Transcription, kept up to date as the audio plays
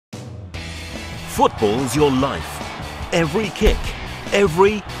Football's your life. Every kick,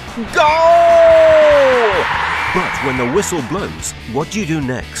 every goal! But when the whistle blows, what do you do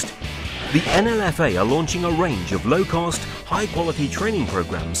next? The NLFA are launching a range of low-cost, high-quality training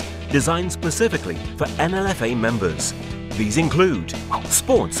programs designed specifically for NLFA members. These include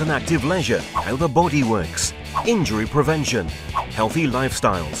sports and active leisure, how the body works, injury prevention, healthy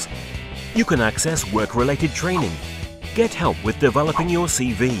lifestyles. You can access work-related training, get help with developing your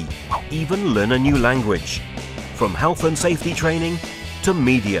CV, even learn a new language. From health and safety training to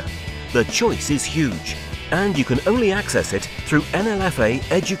media, the choice is huge, and you can only access it through NLFA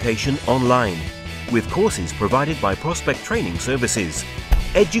Education Online, with courses provided by Prospect Training Services.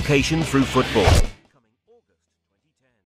 Education through football.